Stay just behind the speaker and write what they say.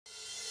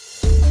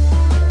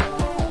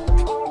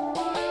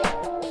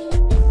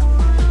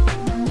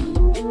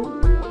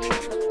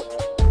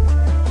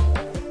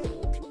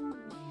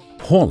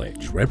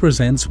Haulage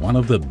represents one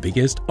of the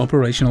biggest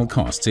operational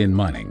costs in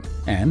mining,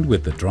 and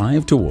with the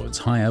drive towards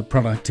higher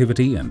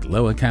productivity and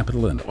lower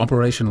capital and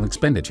operational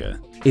expenditure,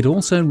 it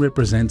also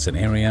represents an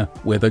area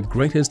where the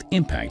greatest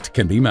impact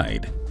can be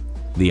made.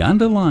 The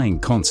underlying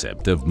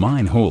concept of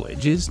mine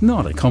haulage is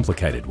not a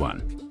complicated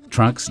one.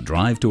 Trucks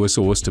drive to a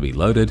source to be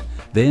loaded,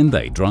 then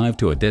they drive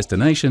to a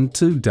destination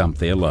to dump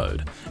their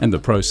load, and the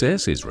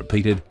process is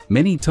repeated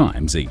many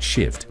times each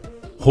shift.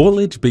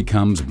 Haulage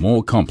becomes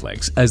more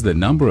complex as the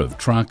number of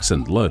trucks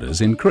and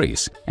loaders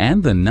increase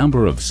and the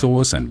number of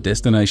source and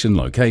destination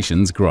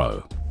locations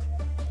grow.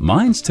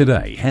 Mines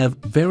today have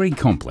very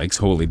complex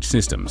haulage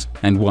systems,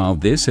 and while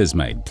this has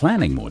made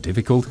planning more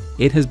difficult,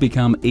 it has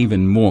become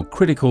even more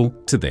critical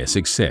to their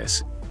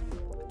success.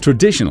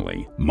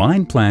 Traditionally,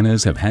 mine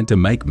planners have had to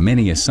make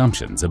many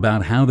assumptions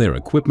about how their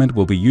equipment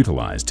will be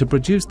utilized to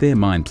produce their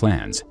mine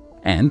plans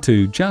and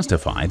to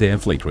justify their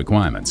fleet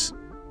requirements.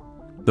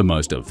 The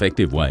most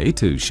effective way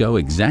to show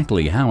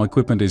exactly how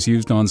equipment is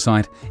used on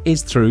site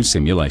is through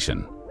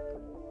simulation.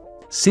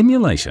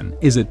 Simulation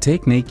is a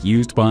technique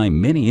used by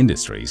many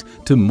industries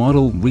to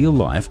model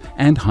real-life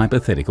and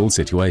hypothetical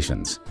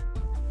situations.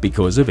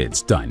 Because of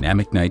its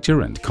dynamic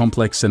nature and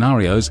complex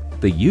scenarios,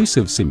 the use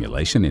of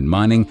simulation in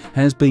mining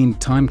has been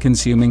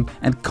time-consuming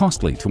and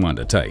costly to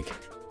undertake.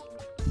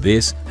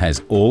 This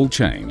has all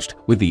changed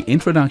with the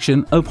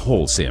introduction of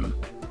HAULSIM,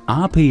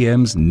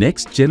 RPM's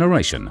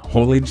next-generation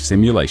haulage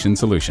simulation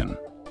solution.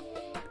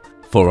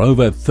 For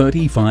over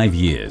 35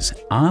 years,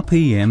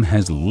 RPM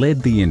has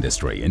led the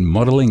industry in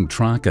modeling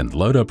truck and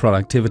loader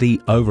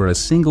productivity over a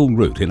single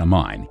route in a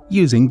mine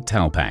using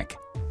Talpack.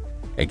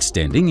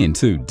 Extending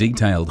into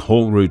detailed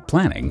haul route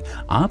planning,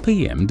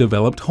 RPM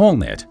developed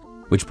HaulNet,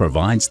 which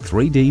provides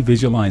 3D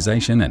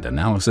visualization and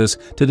analysis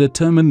to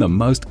determine the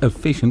most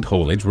efficient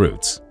haulage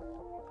routes.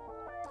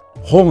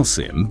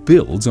 HAULSIM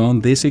builds on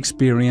this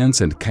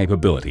experience and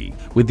capability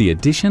with the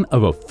addition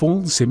of a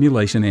full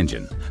simulation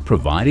engine,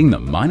 providing the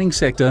mining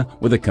sector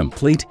with a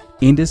complete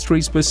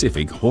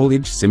industry-specific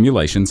haulage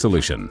simulation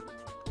solution.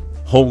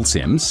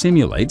 HAULSIM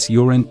simulates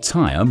your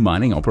entire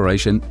mining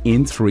operation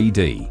in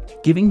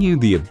 3D, giving you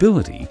the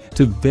ability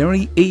to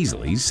very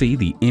easily see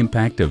the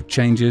impact of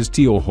changes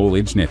to your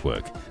haulage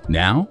network,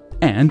 now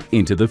and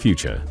into the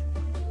future.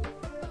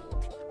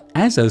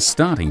 As a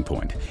starting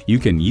point, you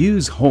can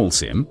use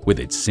HAULSIM with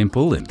its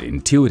simple and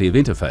intuitive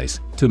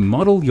interface to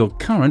model your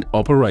current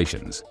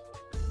operations.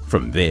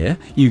 From there,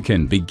 you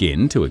can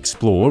begin to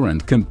explore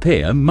and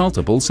compare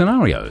multiple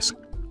scenarios.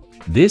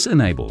 This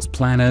enables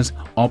planners,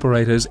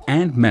 operators,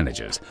 and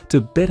managers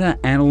to better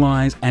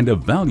analyze and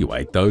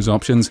evaluate those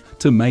options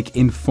to make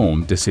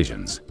informed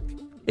decisions.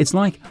 It's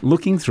like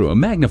looking through a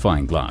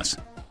magnifying glass.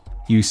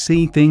 You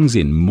see things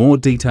in more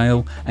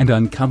detail and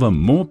uncover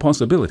more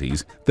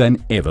possibilities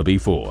than ever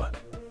before.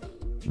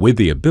 With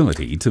the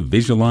ability to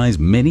visualize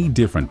many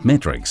different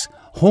metrics,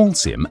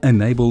 HAULSIM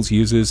enables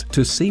users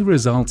to see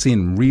results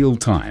in real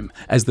time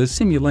as the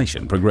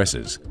simulation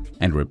progresses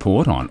and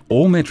report on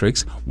all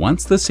metrics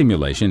once the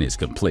simulation is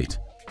complete.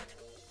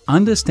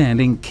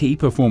 Understanding key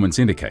performance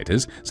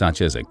indicators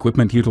such as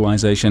equipment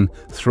utilization,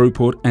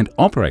 throughput, and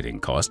operating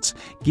costs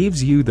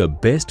gives you the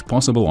best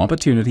possible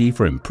opportunity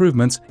for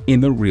improvements in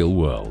the real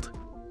world.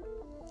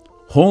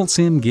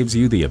 HAULSIM gives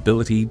you the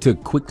ability to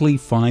quickly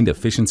find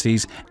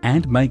efficiencies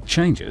and make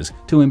changes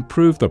to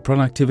improve the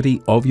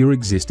productivity of your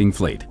existing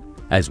fleet,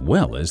 as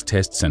well as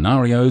test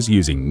scenarios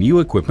using new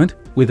equipment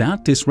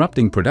without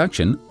disrupting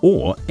production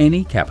or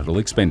any capital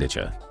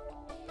expenditure.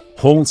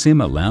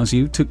 HAULSIM allows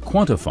you to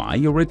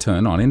quantify your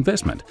return on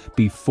investment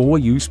before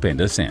you spend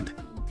a cent.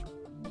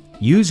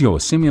 Use your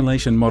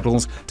simulation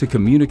models to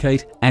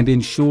communicate and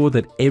ensure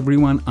that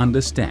everyone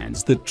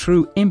understands the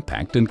true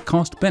impact and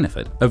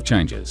cost-benefit of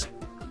changes.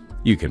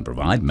 You can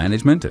provide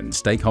management and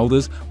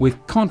stakeholders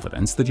with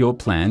confidence that your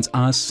plans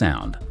are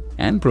sound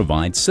and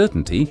provide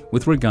certainty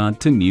with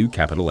regard to new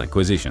capital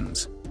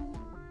acquisitions.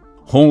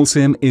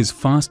 HAULSIM is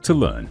fast to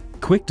learn,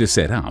 quick to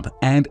set up,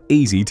 and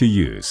easy to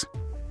use.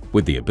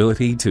 With the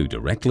ability to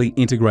directly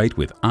integrate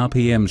with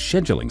RPM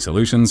scheduling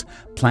solutions,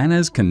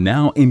 planners can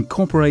now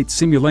incorporate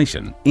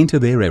simulation into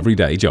their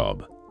everyday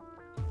job.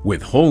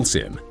 With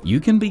HAULSIM, you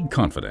can be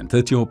confident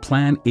that your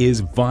plan is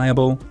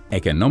viable,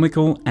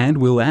 economical, and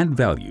will add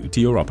value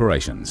to your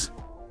operations.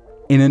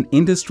 In an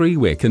industry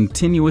where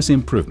continuous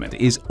improvement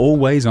is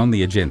always on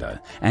the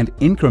agenda and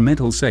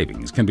incremental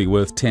savings can be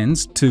worth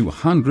tens to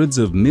hundreds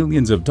of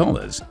millions of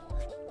dollars,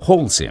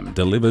 HAULSIM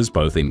delivers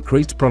both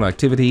increased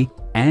productivity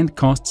and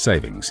cost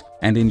savings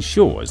and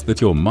ensures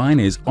that your mine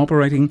is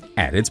operating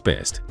at its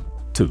best.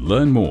 To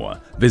learn more,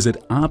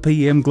 visit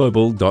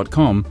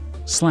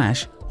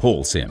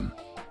rpmglobal.com/HAULSIM.